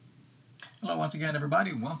Hello, once again,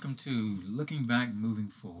 everybody. Welcome to Looking Back, Moving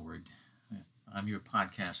Forward. I'm your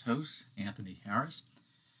podcast host, Anthony Harris.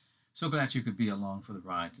 So glad you could be along for the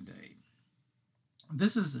ride today.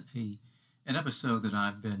 This is an episode that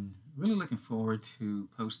I've been really looking forward to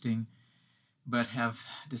posting, but have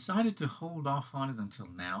decided to hold off on it until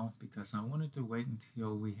now because I wanted to wait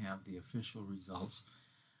until we have the official results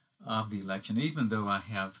of the election, even though I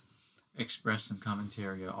have expressed some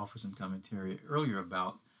commentary or offered some commentary earlier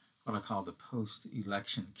about what I call the post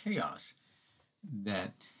election chaos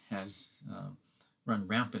that has run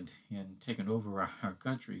rampant and taken over our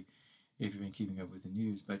country if you've been keeping up with the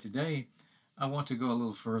news. But today, I want to go a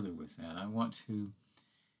little further with that. I want to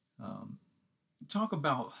um, talk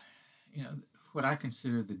about you know what I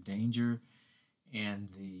consider the danger and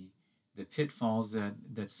the pitfalls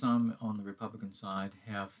that some on the Republican side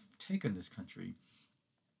have taken this country.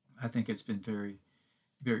 I think it's been very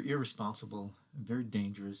irresponsible, very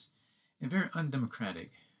dangerous, and very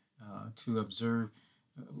undemocratic to observe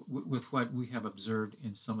with what we have observed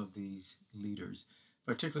in some of these leaders,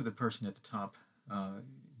 particularly the person at the top,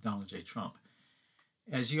 Donald J. Trump.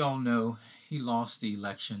 As you all know, he lost the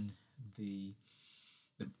election, the,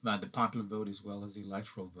 by the popular vote as well as the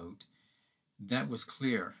electoral vote. That was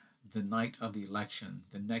clear the night of the election,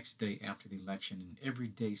 the next day after the election, and every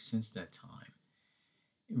day since that time.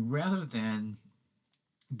 Rather than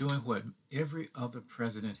doing what every other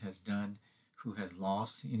president has done who has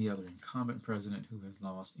lost, any other incumbent president who has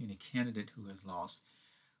lost, any candidate who has lost,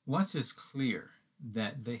 once it's clear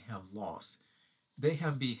that they have lost, they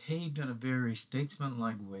have behaved in a very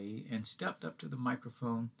statesmanlike way and stepped up to the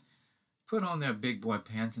microphone, put on their big boy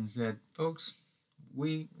pants, and said, "Folks,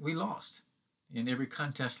 we lost. In every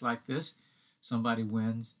contest like this, somebody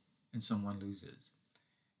wins and someone loses.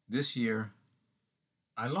 This year,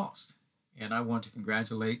 I lost. And I want to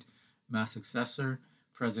congratulate my successor,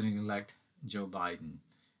 President elect Joe Biden.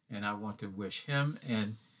 And I want to wish him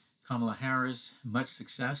and Kamala Harris much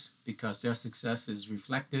success because their success is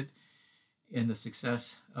reflected in the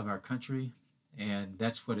success of our country. And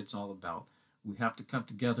that's what it's all about. We have to come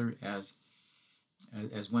together as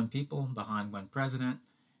one people behind one president.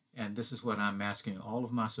 And this is what I'm asking all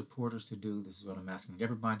of my supporters to do. This is what I'm asking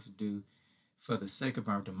everybody to do for the sake of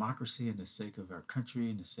our democracy and the sake of our country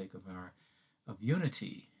and the sake of our of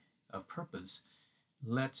unity, of purpose.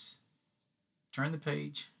 Let's turn the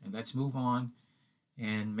page and let's move on.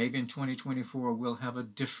 And maybe in 2024 we'll have a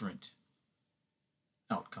different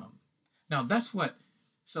outcome. Now that's what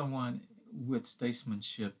someone with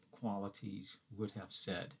statesmanship qualities would have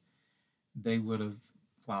said. They would have,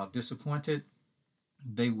 while disappointed,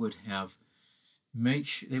 they would have made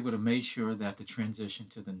sure that the transition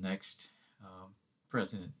to the next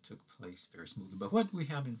president took place very smoothly. But what we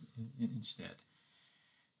have instead,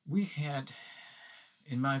 we had,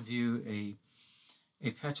 in my view,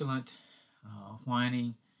 a petulant,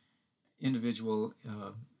 whiny individual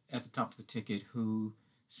at the top of the ticket who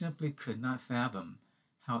simply could not fathom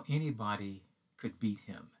how anybody could beat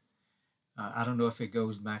him. I don't know if it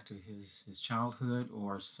goes back to his childhood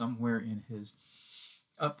or somewhere in his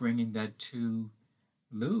upbringing that to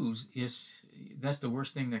lose is that's the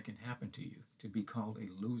worst thing that can happen to you, to be called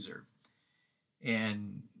a loser.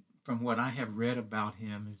 And from what I have read about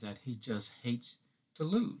him is that he just hates to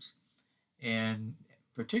lose. And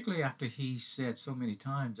particularly after he said so many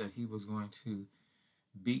times that he was going to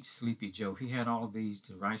beat Sleepy Joe, he had all of these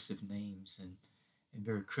derisive names and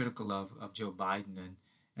very critical of Joe Biden.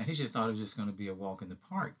 And he just thought it was just going to be a walk in the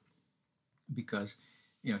park because,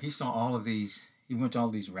 he saw all of these, he went to all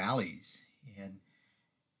these rallies and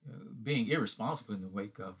being irresponsible in the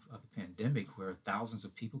wake of the pandemic, where thousands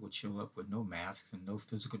of people would show up with no masks and no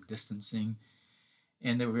physical distancing,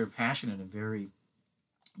 and they were very passionate and very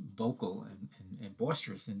vocal and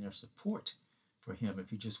boisterous in their support for him.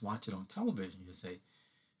 If you just watch it on television, you say,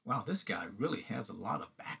 "Wow, this guy really has a lot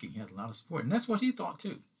of backing. He has a lot of support," and that's what he thought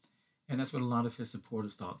too, and that's what a lot of his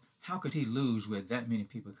supporters thought. How could he lose with that many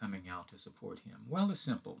people coming out to support him? Well, it's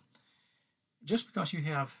simple. Just because you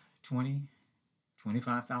have 20,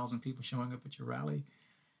 25,000 people showing up at your rally,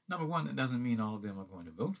 number one, that doesn't mean all of them are going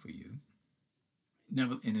to vote for you.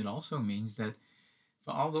 Never, and it also means that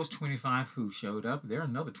for all those 25 who showed up, there are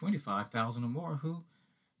another 25,000 or more who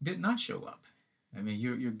did not show up. I mean,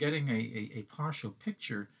 you're getting a partial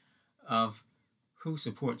picture of who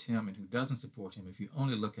supports him and who doesn't support him if you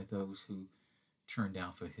only look at those who turned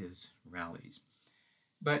out for his rallies.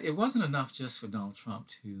 But it wasn't enough just for Donald Trump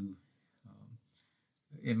to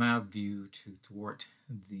in my view, to thwart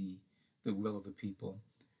the will of the people.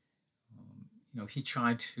 He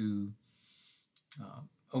tried to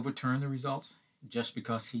overturn the results just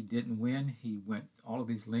because he didn't win. He went all of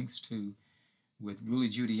these lengths to with Rudy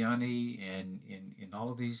Giuliani and all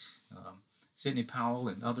of these, Sidney Powell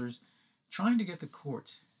and others, trying to get the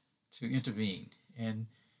court to intervene. And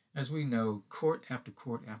as we know, court after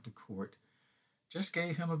court after court just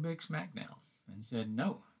gave him a big smackdown and said,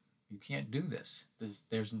 no, you can't do this.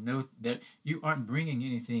 There's no that you aren't bringing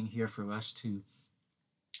anything here for us to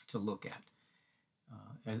look at.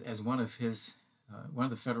 As one of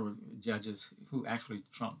the federal judges who actually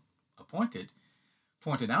Trump appointed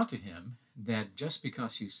pointed out to him that just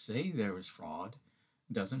because you say there is fraud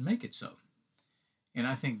doesn't make it so. And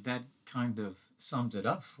I think that kind of sums it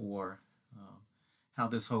up for how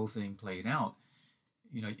this whole thing played out.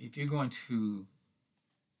 You know, if you're going to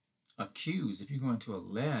accuse, if you're going to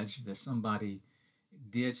allege that somebody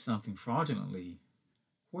did something fraudulently,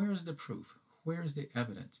 where is the proof? Where is the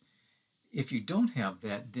evidence? If you don't have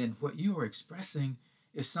that, then what you are expressing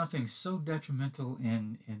is something so detrimental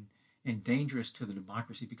and dangerous to the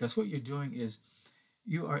democracy, because what you're doing is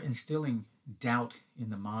you are instilling doubt in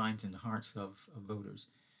the minds and hearts of voters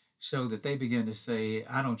so that they begin to say,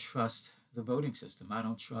 I don't trust the voting system. I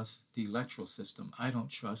don't trust the electoral system. I don't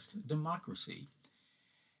trust democracy.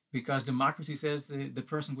 Because democracy says the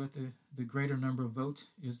person with the greater number of votes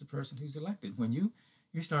is the person who's elected. When you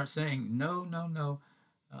start saying, no, no, no,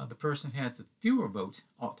 the person had the fewer votes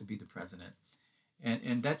ought to be the president.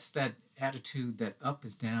 And that's that attitude that up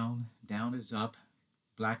is down, down is up,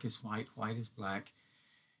 black is white, white is black,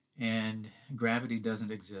 and gravity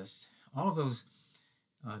doesn't exist. All of those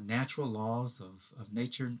natural laws of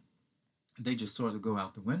nature, they just sort of go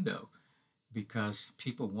out the window because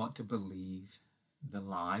people want to believe the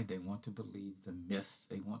lie, they want to believe the myth,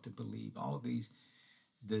 they want to believe all of these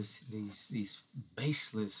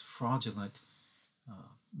baseless, fraudulent,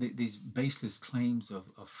 these baseless claims of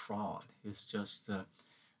fraud. It's just,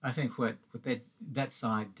 I think what that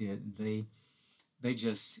side did, they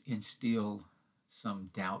just instill some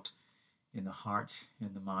doubt in the hearts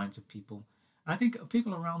and the minds of people. I think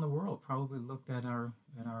people around the world probably looked at our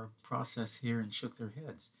process here and shook their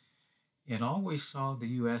heads and always saw the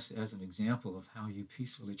U.S. as an example of how you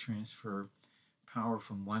peacefully transfer power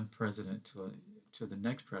from one president to the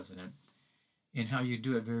next president, and how you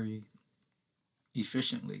do it very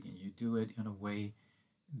efficiently, and you do it in a way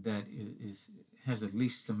that has the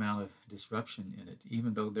least amount of disruption in it,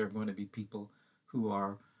 even though there are going to be people who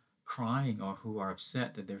are crying or who are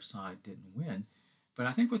upset that their side didn't win. But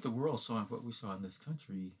I think what the world saw and what we saw in this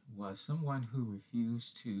country was someone who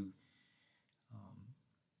refused to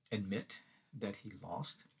admit that he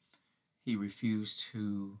lost. He refused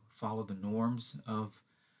to follow the norms of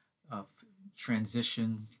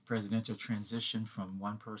transition, presidential transition from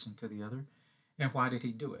one person to the other. And why did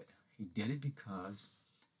he do it? He did it because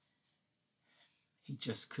he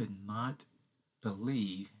just could not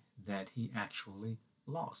believe that he actually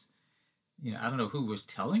lost. You know, I don't know who was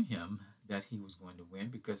telling him that he was going to win,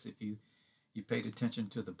 because if you paid attention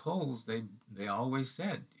to the polls, they always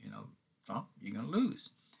said, you know, Trump, you're going to lose.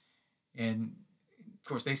 And of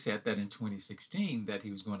course, they said that in 2016 that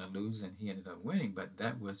he was going to lose, and he ended up winning. But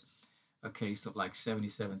that was a case of like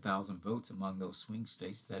 77,000 votes among those swing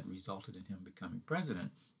states that resulted in him becoming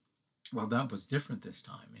president. Well, that was different this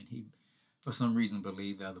time, and he, for some reason,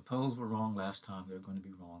 believed that the polls were wrong last time; they're going to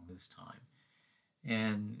be wrong this time.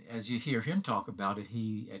 And as you hear him talk about it,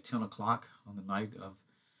 he at 10 o'clock on the night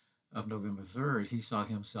of November 3rd, he saw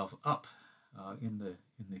himself up in the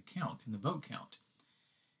vote count.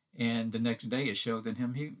 And the next day, it showed that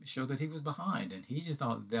he was behind, and he just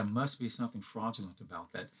thought there must be something fraudulent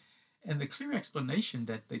about that. And the clear explanation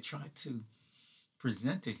that they tried to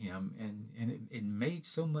present to him, and it made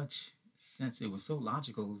so much sense, it was so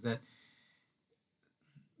logical, was that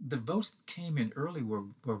the votes that came in early were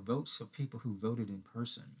votes of people who voted in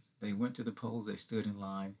person. They went to the polls, they stood in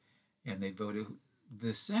line, and they voted.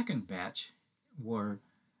 The second batch were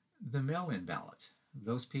the mail-in ballots.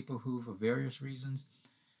 Those people who, for various reasons,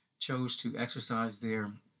 chose to exercise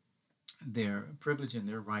their privilege and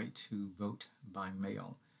their right to vote by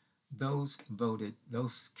mail. Those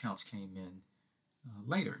counts came in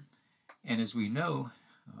later. And as we know,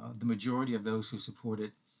 the majority of those who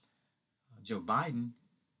supported Joe Biden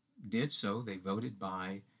did so. They voted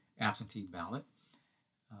by absentee ballot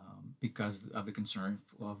because of the concern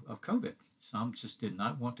of COVID. Some just did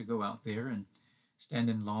not want to go out there and stand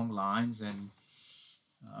in long lines and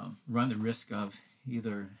run the risk of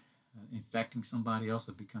either infecting somebody else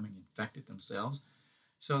or becoming infected themselves.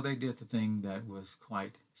 So they did the thing that was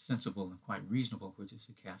quite sensible and quite reasonable, which is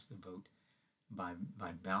to cast the vote by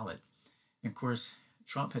ballot. And of course,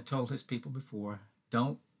 Trump had told his people before,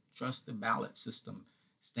 don't trust the ballot system,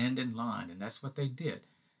 stand in line, and that's what they did.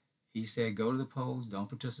 He said, go to the polls, don't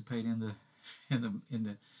participate in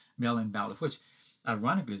the mail-in ballot, which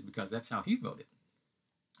ironically is because that's how he voted,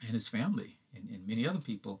 and his family and many other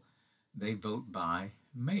people, they vote by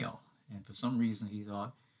mail. And for some reason, he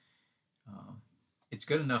thought uh, it's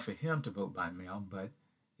good enough for him to vote by mail, but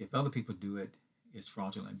if other people do it, it's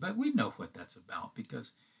fraudulent. But we know what that's about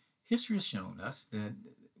because history has shown us that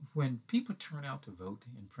when people turn out to vote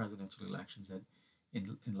in presidential elections, that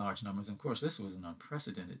in large numbers, and of course, this was an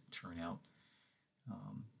unprecedented turnout,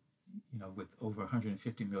 um, with over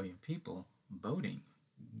 150 million people voting.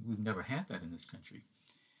 We've never had that in this country.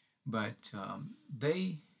 But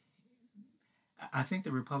I think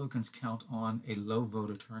the Republicans count on a low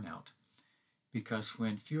voter turnout because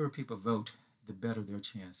when fewer people vote, the better their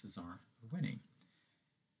chances are of winning.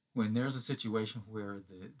 When there's a situation where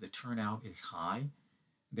the turnout is high,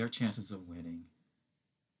 their chances of winning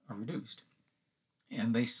are reduced.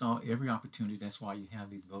 And they saw every opportunity. That's why you have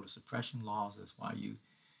these voter suppression laws. That's why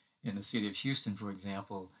in the city of Houston, for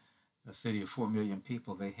example, a city of 4 million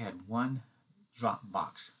people, they had one drop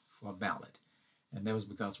box for a ballot. And that was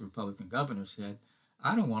because the Republican governor said,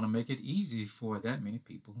 I don't want to make it easy for that many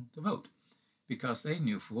people to vote. Because they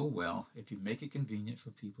knew full well if you make it convenient for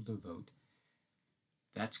people to vote,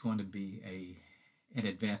 that's going to be an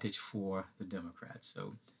advantage for the Democrats.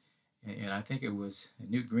 So, and I think it was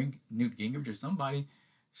Newt Gingrich or somebody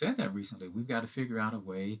said that recently. We've got to figure out a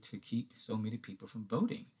way to keep so many people from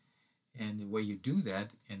voting. And the way you do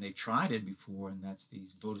that, and they've tried it before, and that's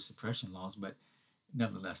these voter suppression laws, but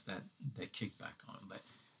nevertheless, that kicked back on them.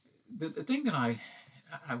 But the thing that I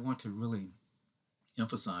want to really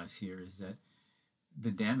emphasize here is that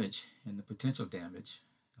the damage and the potential damage,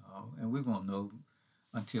 and we won't know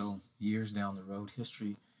until years down the road.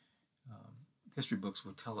 History books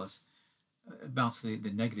will tell us about the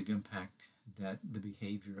negative impact that the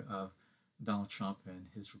behavior of Donald Trump and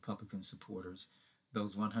his Republican supporters,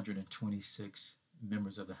 those 126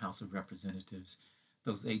 members of the House of Representatives,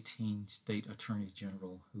 those 18 state attorneys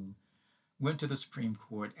general who went to the Supreme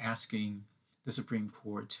Court asking the Supreme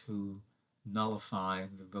Court to nullify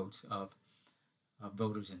the votes of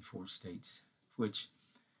voters in 4 states, which,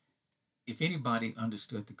 if anybody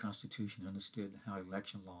understood the Constitution, understood how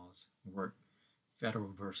election laws work,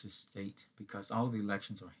 federal versus state, because all of the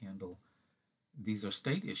elections are handled, these are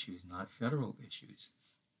state issues, not federal issues.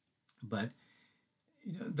 But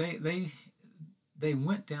they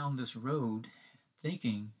went down this road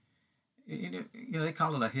thinking, they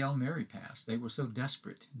call it a Hail Mary pass. They were so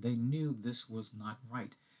desperate. They knew this was not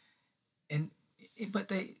right. And but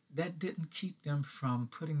that didn't keep them from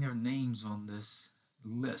putting their names on this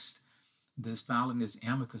list, filing this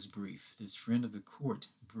amicus brief, this friend of the court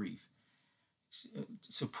brief,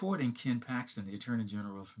 supporting Ken Paxton, the Attorney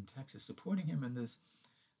General from Texas, supporting him in this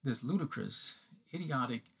ludicrous,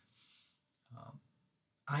 idiotic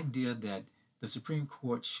idea that the Supreme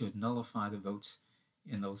Court should nullify the votes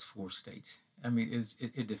in those 4 states. I mean,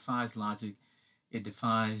 it defies logic. It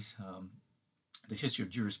defies the history of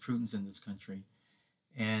jurisprudence in this country.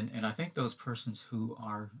 And I think those persons who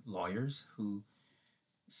are lawyers, who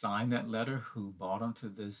signed that letter, who bought onto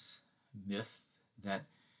this myth that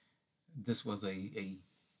this was a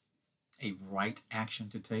right action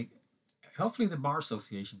to take, hopefully the bar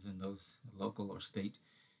associations in those local or state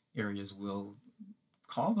areas will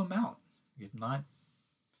call them out. If not,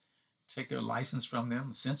 take their license from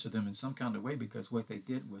them, censor them in some kind of way, because what they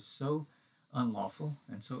did was so unlawful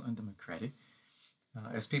and so undemocratic.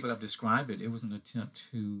 As people have described it, it was an attempt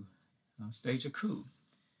to stage a coup.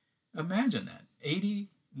 Imagine that.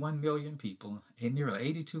 81 million people, and nearly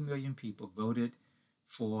 82 million people voted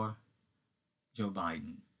for Joe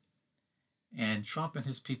Biden. And Trump and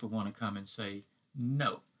his people want to come and say,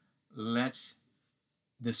 no,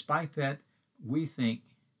 despite that, we think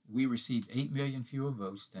we received 8 million fewer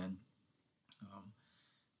votes than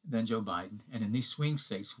Joe Biden. And in these swing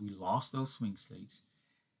states, we lost those swing states.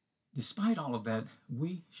 Despite all of that,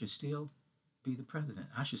 we should still be the president.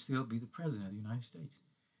 I should still be the president of the United States.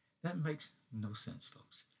 That makes no sense,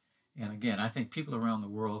 folks. And again, I think people around the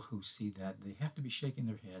world who see that, they have to be shaking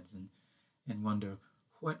their heads and wonder,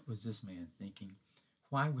 what was this man thinking?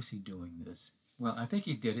 Why was he doing this? Well, I think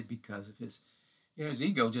he did it because of his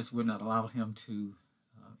ego just would not allow him to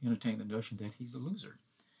entertain the notion that he's a loser.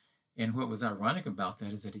 And what was ironic about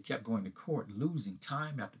that is that he kept going to court, losing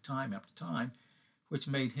time after time after time, which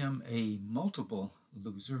made him a multiple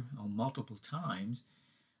loser on multiple times,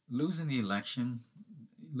 losing the election,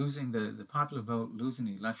 losing the popular vote, losing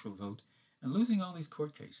the electoral vote, and losing all these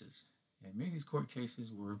court cases. And many of these court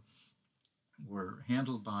cases were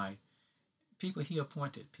handled by people he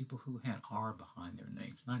appointed, people who had R behind their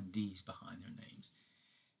names, not D's behind their names.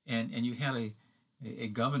 And you had a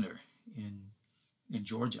governor in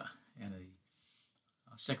Georgia and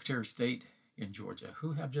a Secretary of State in Georgia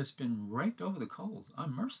who have just been raked over the coals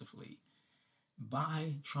unmercifully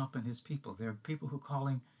by Trump and his people. There are people who are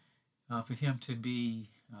calling for him to be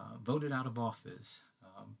voted out of office.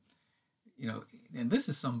 And this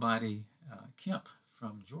is somebody, Kemp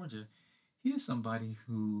from Georgia. He is somebody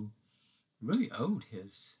who really owed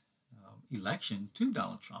his election to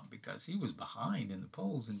Donald Trump because he was behind in the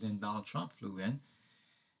polls, and then Donald Trump flew in,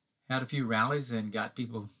 had a few rallies, and got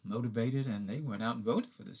people motivated, and they went out and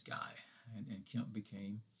voted for this guy, and Kemp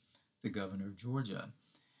became the governor of Georgia.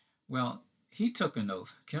 Well, he took an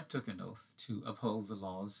oath. Kemp took an oath to uphold the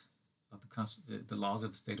laws of the laws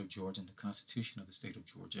of the state of Georgia and the Constitution of the state of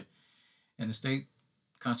Georgia, and the state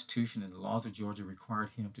Constitution and the laws of Georgia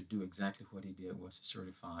required him to do exactly what he did, was to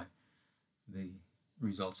certify the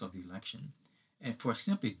results of the election. And for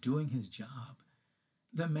simply doing his job,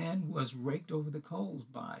 the man was raked over the coals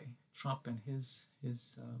by Trump and his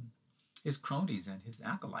cronies and his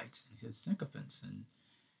acolytes and his sycophants, and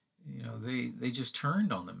they just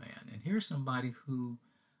turned on the man. And here's somebody who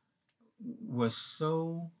was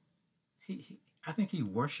so I think he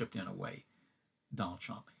worshipped, in a way, Donald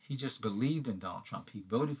Trump. He just believed in Donald Trump. He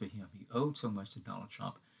voted for him. He owed so much to Donald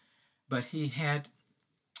Trump, but he had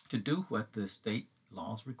to do what the state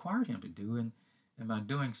laws required him to do, and by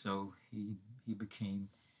doing so, he became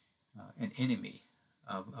an enemy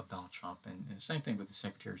of Donald Trump. And the same thing with the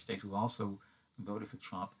Secretary of State, who also voted for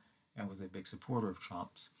Trump and was a big supporter of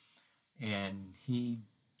Trump's. And he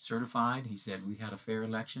certified. He said we had a fair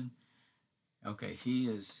election. Okay,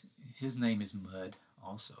 his name is mud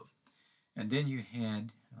also. And then you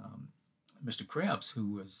had Mr. Krebs,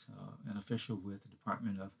 who was an official with the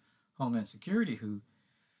Department of Homeland Security, who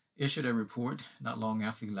issued a report not long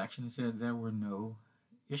after the election and said there were no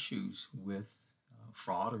issues with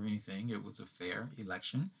fraud or anything. It was a fair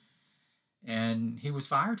election. And he was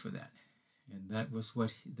fired for that. And that was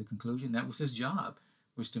the conclusion. That was his job,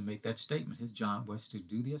 was to make that statement. His job was to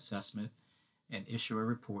do the assessment and issue a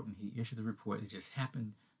report. And he issued the report. It just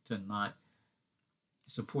happened to not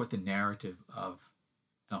support the narrative of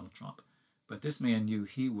Donald Trump. But this man knew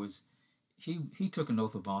he took an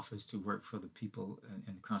oath of office to work for the people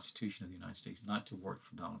and the Constitution of the United States, not to work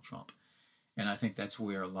for Donald Trump. And I think that's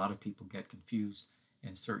where a lot of people get confused,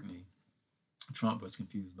 and certainly Trump was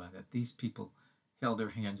confused by that. These people held their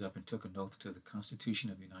hands up and took an oath to the Constitution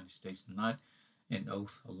of the United States, not an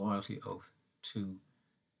oath, a loyalty oath to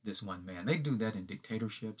this one man. They do that in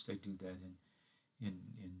dictatorships. They do that in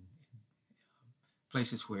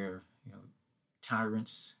places where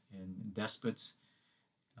tyrants and despots,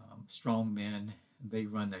 strong men, they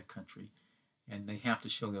run that country, and they have to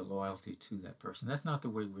show their loyalty to that person. That's not the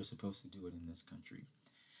way we're supposed to do it in this country.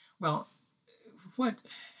 Well, one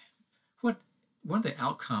of the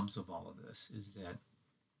outcomes of all of this is that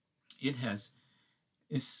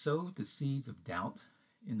it's sowed the seeds of doubt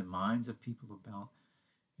in the minds of people about,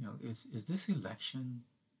 is this election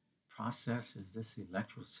process, is this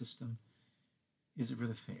electoral system, is it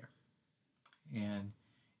really fair? And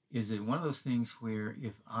is it one of those things where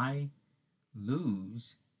if I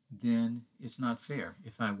lose, then it's not fair?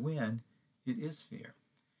 If I win, it is fair.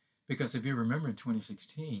 Because if you remember in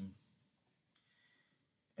 2016,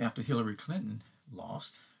 after Hillary Clinton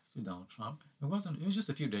lost to Donald Trump, it was just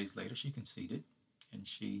a few days later she conceded, and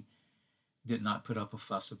she did not put up a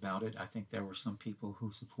fuss about it. I think there were some people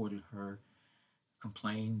who supported her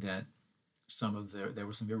complained that there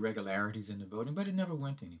were some irregularities in the voting, but it never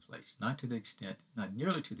went any place. Not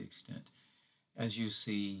nearly to the extent as you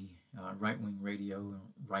see right-wing radio and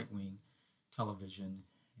right-wing television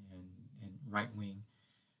and right-wing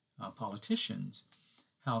politicians,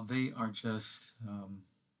 how they are just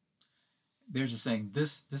they're just saying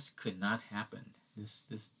this could not happen. This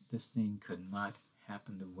thing could not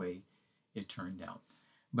happen the way it turned out.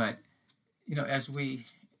 But as we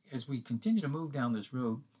continue to move down this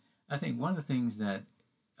road, I think one of the things that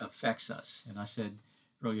affects us, and I said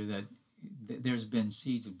earlier that there's been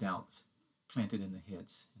seeds of doubt planted in the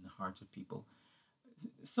heads, in the hearts of people.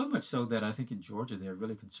 So much so that I think in Georgia they're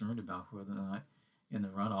really concerned about whether or not in the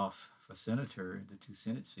runoff for senator, the 2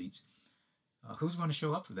 Senate seats, who's going to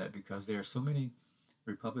show up for that, because there are so many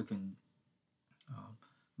Republican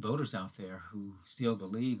voters out there who still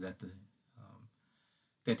believe that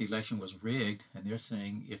the election was rigged, and they're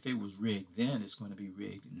saying if it was rigged then, it's going to be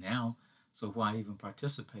rigged now, so why even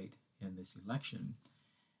participate in this election?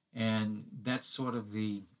 And that's sort of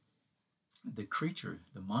the creature,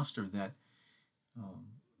 the monster that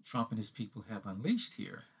Trump and his people have unleashed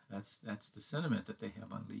here. That's the sentiment that they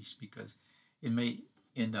have unleashed, because it may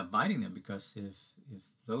end up biting them, because if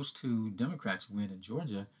those 2 Democrats win in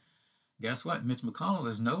Georgia, guess what? Mitch McConnell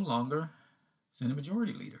is no longer Senate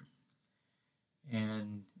Majority Leader.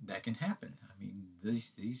 And that can happen. I mean,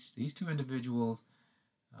 these two individuals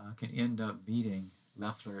can end up beating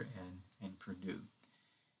Loeffler and Perdue.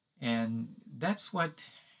 And that's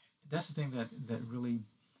the thing that really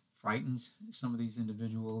frightens some of these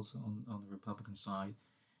individuals on the Republican side.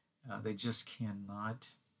 They just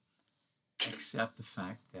cannot accept the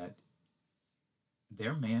fact that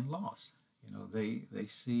their man lost. They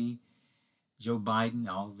see Joe Biden,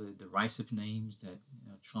 all the derisive names that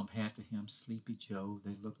Trump had for him, Sleepy Joe.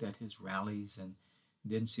 They looked at his rallies and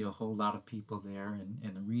didn't see a whole lot of people there.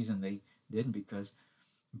 And the reason they didn't, because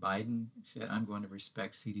Biden said, I'm going to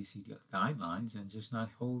respect CDC guidelines and just not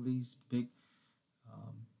hold these big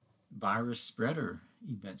um, virus spreader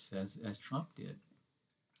events as Trump did.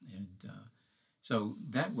 And so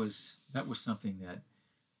that was something that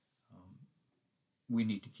we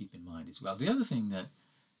need to keep in mind as well. The other thing that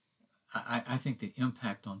I think the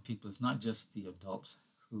impact on people is not just the adults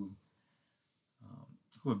who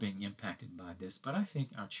are being impacted by this, but I think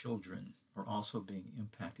our children are also being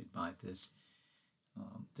impacted by this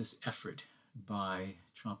effort by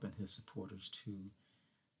Trump and his supporters to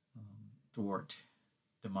thwart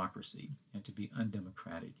democracy and to be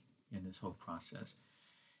undemocratic in this whole process.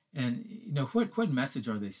 And what message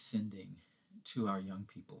are they sending to our young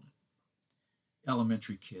people?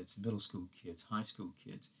 Elementary kids, middle school kids, high school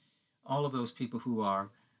kids, all of those people who are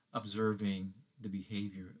observing the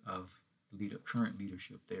behavior of current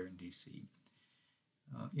leadership there in D.C.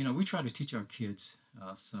 We try to teach our kids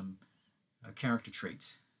some character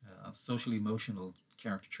traits, social emotional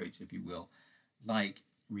character traits, if you will, like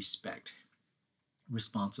respect,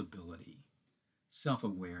 responsibility,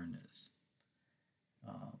 self-awareness,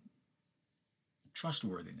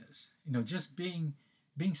 trustworthiness. Just being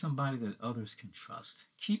somebody that others can trust,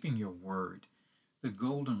 keeping your word, the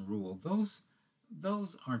golden rule.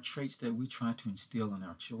 Those are traits that we try to instill in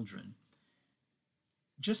our children.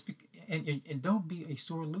 And don't be a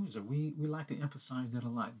sore loser. We like to emphasize that a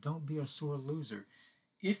lot. Don't be a sore loser.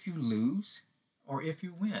 If you lose or if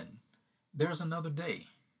you win, there's another day.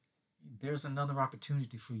 There's another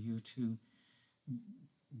opportunity for you to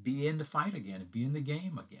be in the fight again, be in the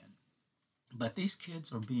game again. But these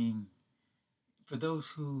kids are being, for those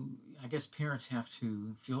who, I guess parents have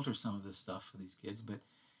to filter some of this stuff for these kids, but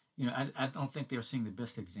I don't think they're seeing the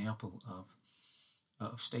best example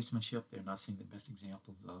of statesmanship. They're not seeing the best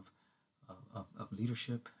examples of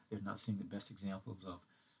leadership. They're not seeing the best examples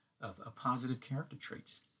of positive character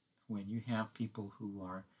traits. When you have people who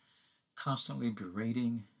are constantly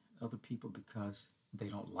berating other people because they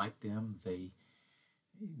don't like them, they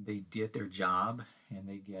did their job and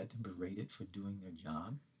they get berated for doing their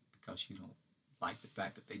job because you don't like the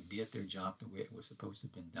fact that they did their job the way it was supposed to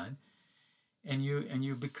have been done, and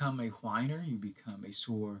you become a whiner, you become a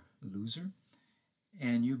sore loser,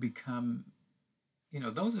 and you become,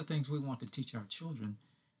 those are things we want to teach our children.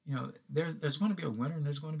 There's going to be a winner and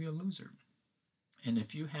there's going to be a loser, and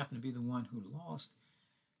if you happen to be the one who lost,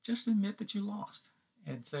 just admit that you lost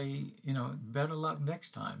and say, better luck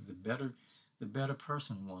next time. The better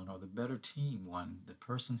person won, or the better team won. The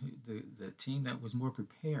person the team that was more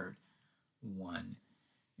prepared won.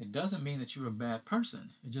 It doesn't mean that you're a bad person.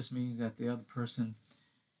 It just means that the other person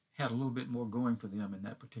had a little bit more going for them in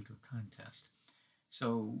that particular contest.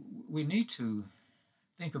 So we need to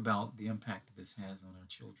think about the impact that this has on our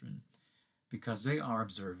children, because they are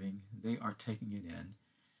observing, they are taking it in.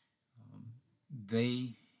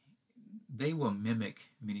 They will mimic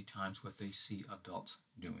many times what they see adults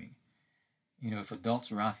doing. If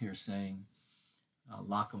adults are out here saying,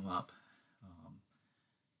 lock them up,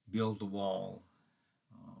 build the wall,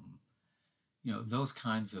 those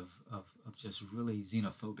kinds of just really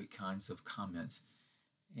xenophobic kinds of comments,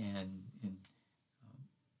 and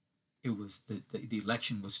it was the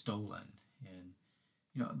election was stolen, and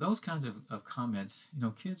those kinds of comments,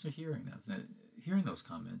 kids are hearing those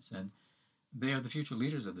comments, and they are the future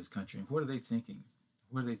leaders of this country. And what are they thinking?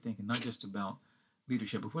 What are they thinking? Not just about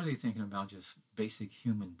leadership, but what are they thinking about just basic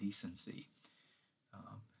human decency?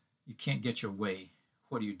 You can't get your way.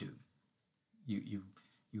 What do? You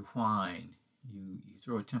whine. You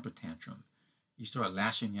throw a temper tantrum. You start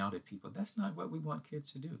lashing out at people. That's not what we want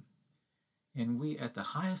kids to do. And we, at the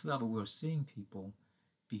highest level, we're seeing people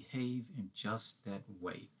behave in just that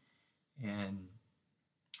way. And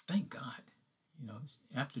thank God,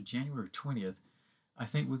 after January 20th, I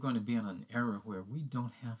think we're going to be in an era where we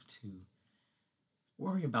don't have to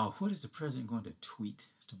worry about what is the president going to tweet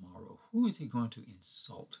tomorrow? Who is he going to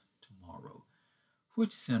insult tomorrow?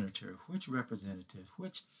 Which senator, which representative,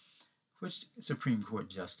 which Supreme Court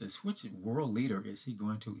justice, which world leader is he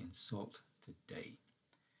going to insult today?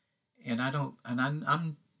 And I don't, and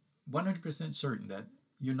I'm 100% certain that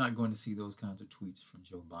you're not going to see those kinds of tweets from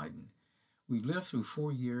Joe Biden. We've lived through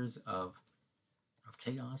 4 years of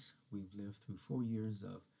chaos. We've lived through 4 years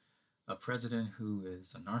of a president who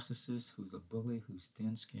is a narcissist, who's a bully, who's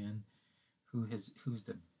thin-skinned, who's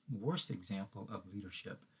the worst example of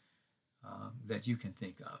leadership that you can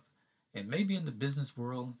think of. And maybe in the business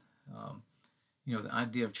world, um, the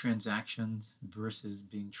idea of transactions versus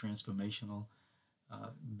being transformational.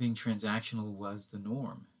 Being transactional was the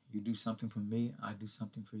norm. You do something for me, I do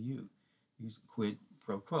something for you. You quid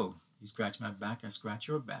pro quo. You scratch my back, I scratch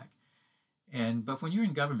your back. But when you're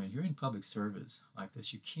in government, you're in public service like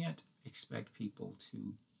this, you can't expect people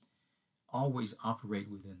to always operate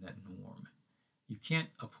within that norm. You can't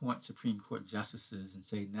appoint Supreme Court justices and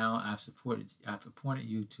say, now I've appointed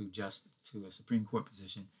you to a Supreme Court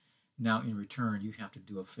position. Now in return, you have to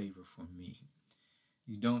do a favor for me.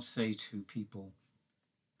 You don't say to people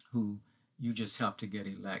who you just helped to get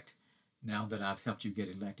elected, now that I've helped you get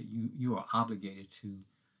elected, you are obligated to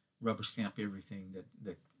rubber stamp everything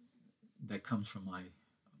that comes from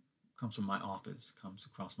my office, comes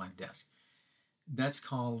across my desk. That's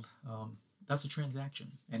called that's a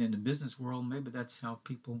transaction. And in the business world, maybe that's how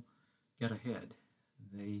people get ahead.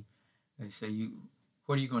 They they say,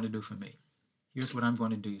 what are you going to do for me? Here's what I'm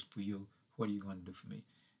going to do for you. What are you going to do for me?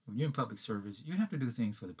 When you're in public service, you have to do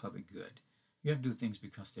things for the public good. You have to do things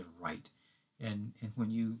because they're right. And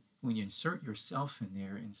when you insert yourself in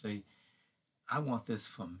there and say, I want this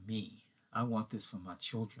for me. I want this for my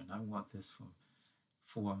children. I want this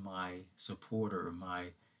for my supporter,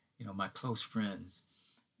 my close friends.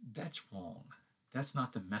 That's wrong. That's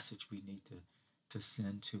not the message we need to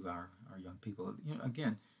send to our young people.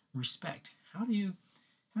 Again, respect. How do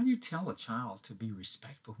you tell a child to be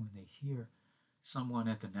respectful when they hear someone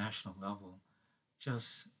at the national level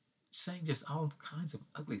just saying just all kinds of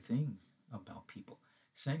ugly things about people,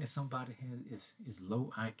 saying that somebody is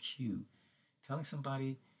low IQ, telling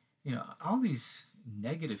somebody, all these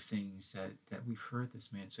negative things that we've heard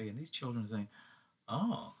this man say, and these children are saying,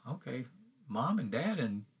 "Oh, okay, mom and dad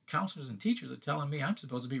and counselors and teachers are telling me I'm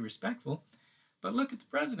supposed to be respectful, but look at the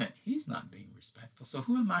president; he's not being respectful. So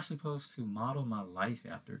who am I supposed to model my life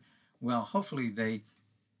after?" Well, hopefully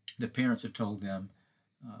the parents have told them,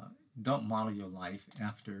 uh, don't model your life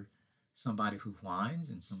after somebody who whines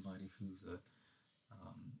and somebody who's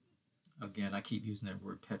um, again, I keep using that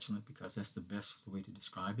word petulant because that's the best way to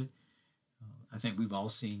describe it. I think we've all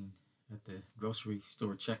seen at the grocery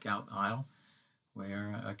store checkout aisle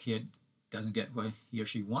where a kid doesn't get what he or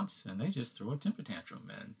she wants and they just throw a temper tantrum,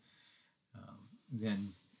 and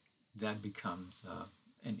then that becomes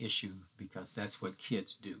an issue because that's what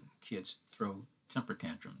kids do. Kids throw temper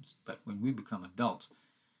tantrums, but when we become adults,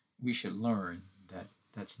 we should learn that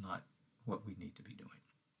that's not what we need to be doing.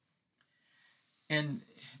 And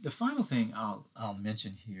the final thing I'll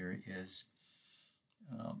mention here is,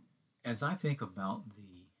 um, as I think about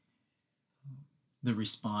the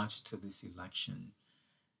response to this election,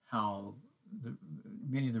 how the,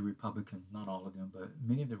 many of the Republicans, not all of them, but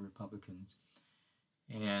many of the Republicans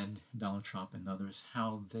and Donald Trump and others,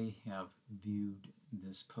 how they have viewed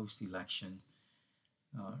this post-election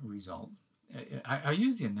result. I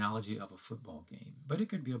use the analogy of a football game, but it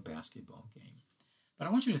could be a basketball game. But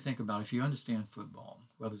I want you to think about, if you understand football,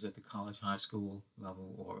 whether it's at the college, high school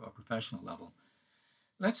level, or a professional level.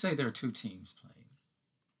 Let's say there are two teams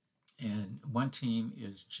playing, and one team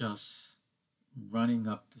is just running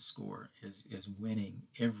up the score, is winning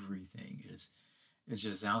everything, is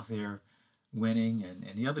just out there winning, and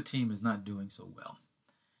the other team is not doing so well.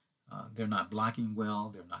 They're not blocking well,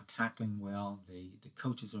 they're not tackling well, the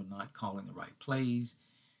coaches are not calling the right plays,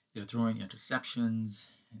 they're throwing interceptions,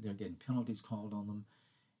 they're getting penalties called on them,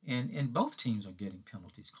 and both teams are getting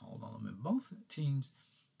penalties called on them, and both teams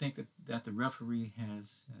think that the referee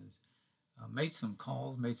has made some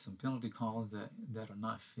calls, made some penalty calls that are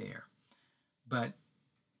not fair. But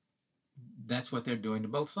that's what they're doing to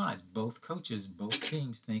both sides. Both coaches, both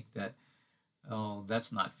teams think that, oh,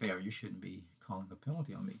 that's not fair. You shouldn't be calling a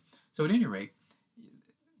penalty on me. So at any rate,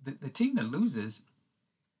 the team that loses,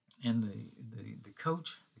 and the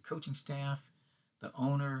coach, the coaching staff, the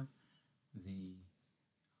owner, the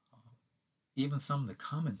even some of the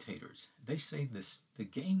commentators, they say the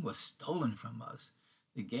game was stolen from us.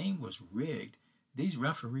 The game was rigged. These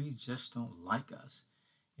referees just don't like us,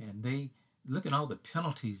 and they look at all the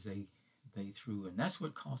penalties they threw, and that's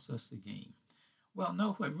what cost us the game. Well,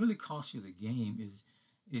 no, what really cost you the game is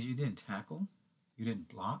you didn't tackle, you didn't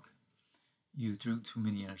block, you threw too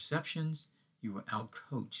many interceptions, you were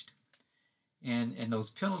outcoached. and those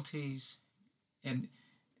penalties, and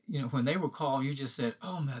when they were called, you just said,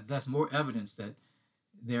 "Oh man, that's more evidence that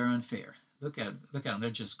they're unfair." Look at them. They're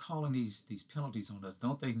just calling these penalties on us.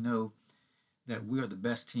 Don't they know that we are the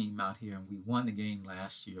best team out here and we won the game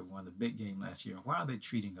last year, won the big game last year? Why are they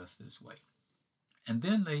treating us this way? And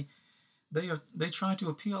then they try to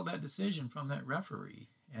appeal that decision from that referee,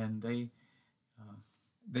 and uh,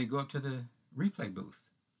 they go up to the replay booth,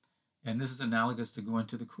 and this is analogous to going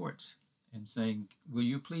to the courts and saying, "Will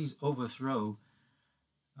you please overthrow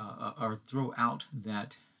or throw out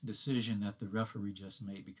that decision that the referee just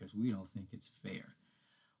made because we don't think it's fair?"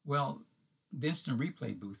 Well, the instant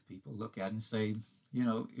replay booth people look at it and say,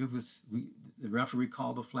 it was the referee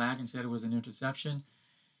called a flag and said it was an interception,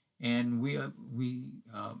 and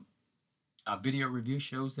our video review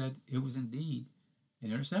shows that it was indeed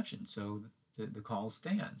an interception. So the call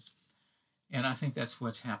stands, and I think that's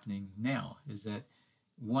what's happening now. Is that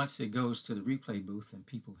once it goes to the replay booth and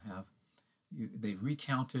people they've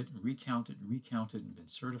recounted, recounted, recounted, and been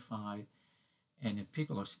certified, and if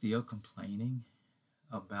people are still complaining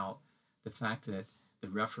about the fact that the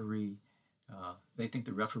referee, they think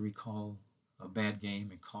the referee called a bad game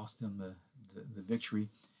and cost them the victory.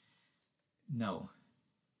 No,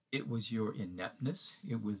 it was your ineptness.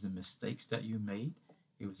 It was the mistakes that you made.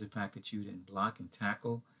 It was the fact that you didn't block and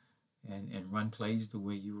tackle and run plays the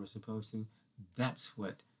way you were supposed to. That's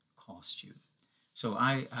what cost you. So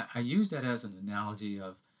I use that as an analogy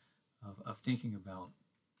of thinking about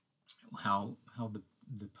how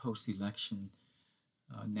the post-election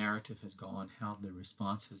narrative has gone, how the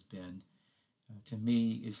response has been. To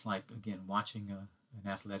me, it's like, again, watching an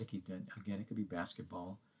athletic event. Again, it could be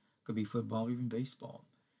basketball, it could be football, even baseball.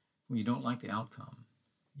 When you don't like the outcome,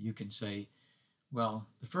 you can say, well,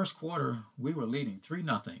 the first quarter, we were leading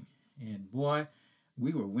 3-0, and boy,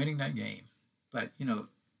 we were winning that game. But,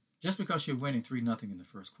 just because you're winning 3-0 in the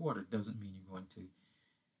first quarter doesn't mean you're going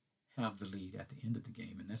to have the lead at the end of the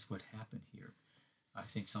game, and that's what happened here. I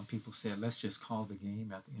think some people said, let's just call the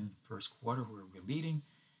game at the end of the first quarter where we're leading,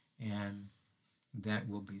 and that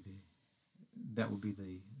will be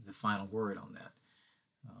the final word on that.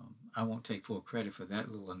 I won't take full credit for that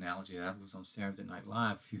little analogy. That was on Saturday Night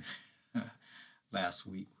Live last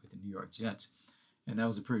week with the New York Jets, and that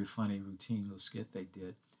was a pretty funny routine little skit they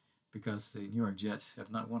did because the New York Jets have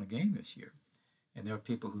not won a game this year, and there are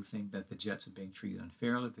people who think that the Jets are being treated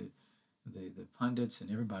unfairly. The pundits and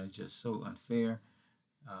everybody's just so unfair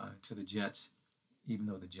to the Jets, even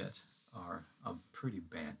though the Jets are a pretty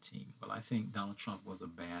bad team. Well, I think Donald Trump was a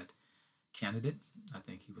bad candidate. I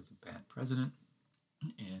think he was a bad president,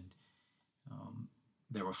 and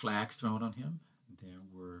there were flags thrown on him. There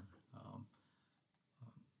were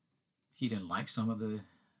he didn't like some of the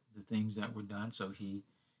things that were done, so he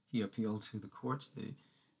appealed to the courts.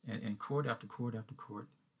 And court after court after court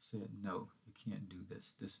said, no, you can't do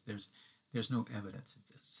this. There's no evidence of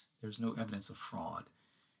this. There's no evidence of fraud.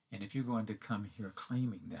 And if you're going to come here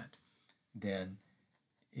claiming that, then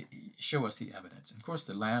show us the evidence. And of course,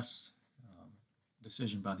 the last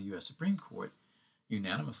decision by the U.S. Supreme Court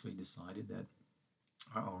unanimously decided that,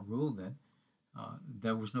 or ruled that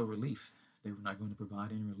there was no relief. They were not going to provide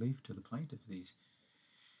any relief to the plaintiff. These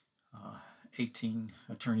 18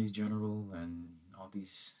 attorneys general and all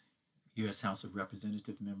these U.S. House of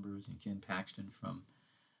Representative members and Ken Paxton from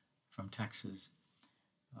Texas.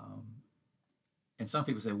 And some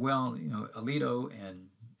people say, well, Alito and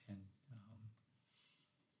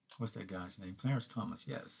what's that guy's name? Clarence Thomas.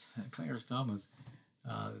 Yes, Clarence Thomas.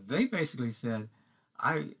 They basically said,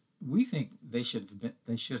 we think they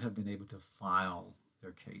should have been able to file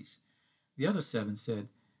their case. The other 7 said,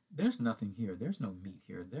 there's nothing here. There's no meat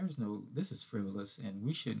here. This is frivolous, and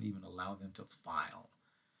we shouldn't even allow them to file.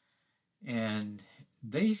 And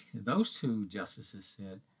those 2 justices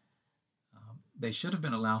said they should have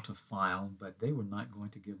been allowed to file, but they were not going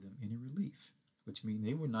to give them any relief, which means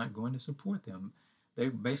they were not going to support them. They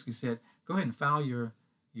basically said, go ahead and file your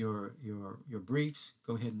briefs,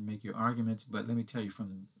 go ahead and make your arguments, but let me tell you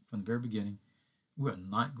from the very beginning, we're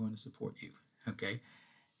not going to support you, okay?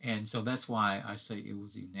 And so that's why I say it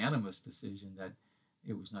was a unanimous decision that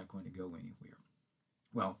it was not going to go anywhere.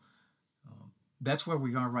 Well, that's where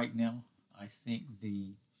we are right now. I think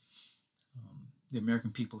the American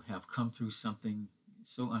people have come through something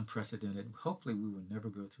so unprecedented. Hopefully we will never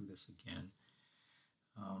go through this again.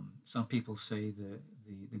 Some people say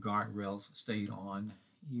the guardrails stayed on,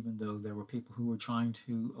 even though there were people who were trying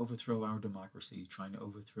to overthrow our democracy, trying to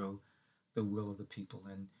overthrow the will of the people.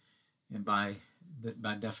 And by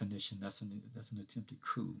definition, that's an attempted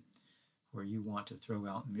coup, where you want to throw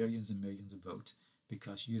out millions and millions of votes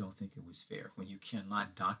because you don't think it was fair, when you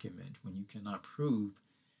cannot document, when you cannot prove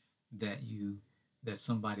that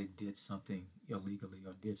somebody did something illegally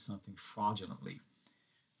or did something fraudulently.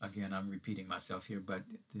 Again, I'm repeating myself here, but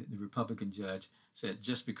the Republican judge said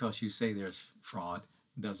just because you say there's fraud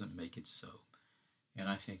doesn't make it so. And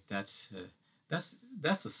I think that's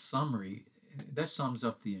a summary. That sums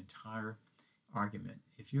up the entire argument.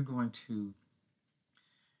 If you're going to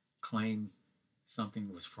claim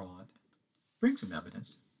something was fraud, bring some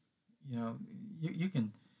evidence. You know, you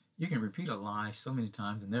can repeat a lie so many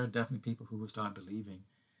times, and there are definitely people who will start believing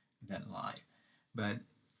that lie. But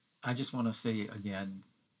I just want to say again,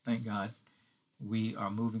 thank God we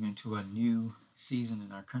are moving into a new season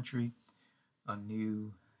in our country, a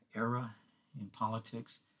new era in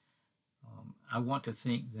politics. I want to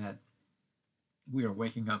think that we are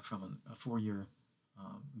waking up from a 4 year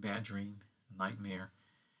bad dream, nightmare,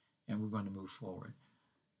 and we're going to move forward.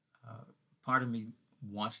 Uh, Part of me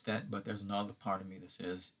wants that, but there's another part of me that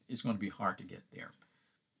says it's going to be hard to get there.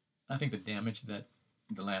 I think the damage that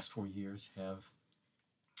the last 4 years have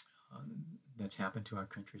uh, that's happened to our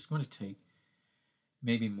country is going to take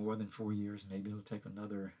maybe more than 4 years. Maybe it'll take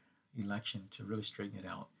another election to really straighten it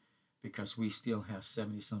out, because we still have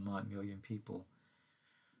 70 some odd million people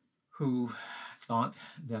who thought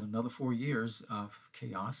that another 4 years of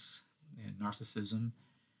chaos and narcissism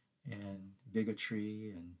and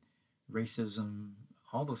bigotry and racism,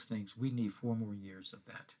 all those things, we need 4 more years of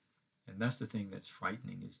that. And that's the thing that's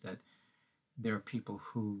frightening, is that there are people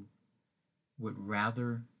who would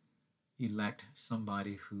rather elect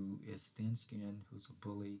somebody who is thin-skinned, who's a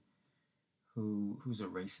bully, who's a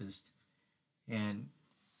racist, and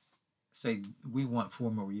say we want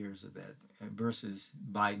 4 more years of that, versus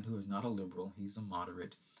Biden, who is not a liberal, he's a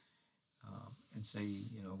moderate, and say,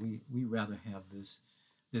 we rather have this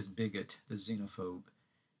bigot, this xenophobe,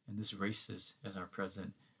 and this racist as our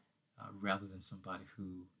president, rather than somebody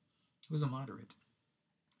who's a moderate.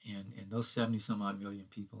 And those 70 some odd million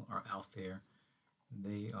people are out there.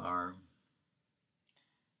 They are,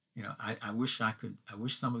 I wish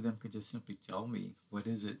some of them could just simply tell me what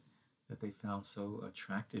is it that they found so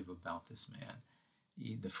attractive about this man,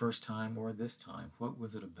 the first time or this time. What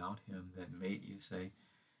was it about him that made you say,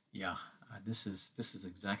 yeah, this is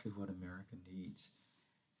exactly what America needs?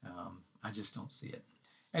 I just don't see it.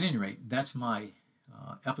 At any rate, that's my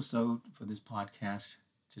episode for this podcast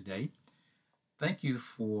today. Thank you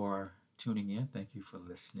for tuning in. Thank you for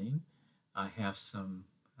listening. I have some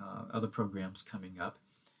other programs coming up.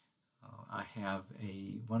 I have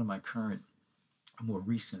one of my current, more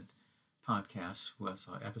recent podcasts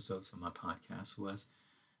episodes of my podcast was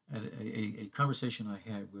a conversation I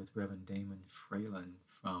had with Reverend Damon Fralin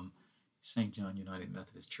from St. John United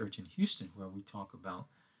Methodist Church in Houston, where we talk about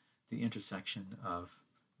the intersection of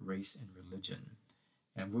race and religion.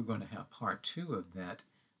 And we're going to have part 2 of that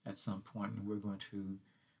at some point, and we're going to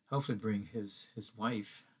hopefully bring his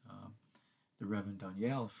wife, the Reverend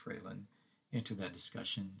Danielle Fralin, into that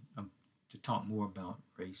discussion to talk more about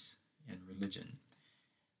race and religion.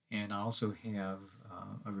 And I also have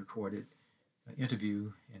a recorded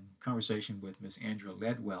interview and conversation with Miss Andrea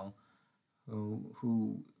Ledwell,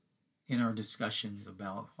 who in our discussions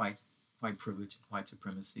about white privilege and white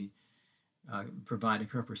supremacy, providing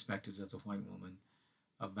her perspectives as a white woman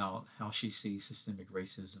about how she sees systemic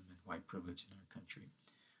racism and white privilege in our country.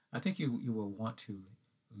 I think you will want to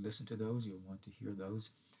listen to those. You'll want to hear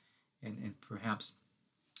those, and perhaps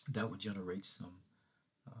that would generate some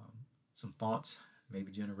thoughts,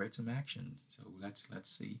 maybe generate some action. So let's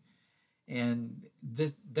see. And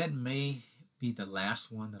that may be the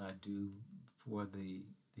last one that I do for the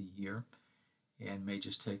year, and may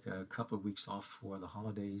just take a couple of weeks off for the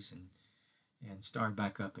holidays and start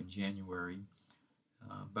back up in January.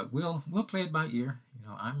 But we'll play it by ear.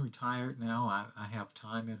 I'm retired now. I have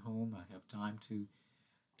time at home. I have time to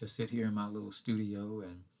sit here in my little studio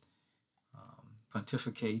and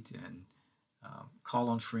pontificate and call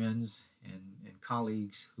on friends and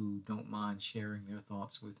colleagues who don't mind sharing their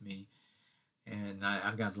thoughts with me. And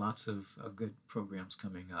I've got lots of good programs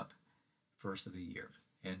coming up first of the year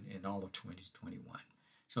and in all of 2021.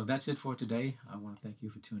 So that's it for today. I want to thank you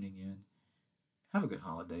for tuning in. Have a good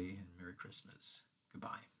holiday and Merry Christmas.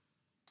 Goodbye.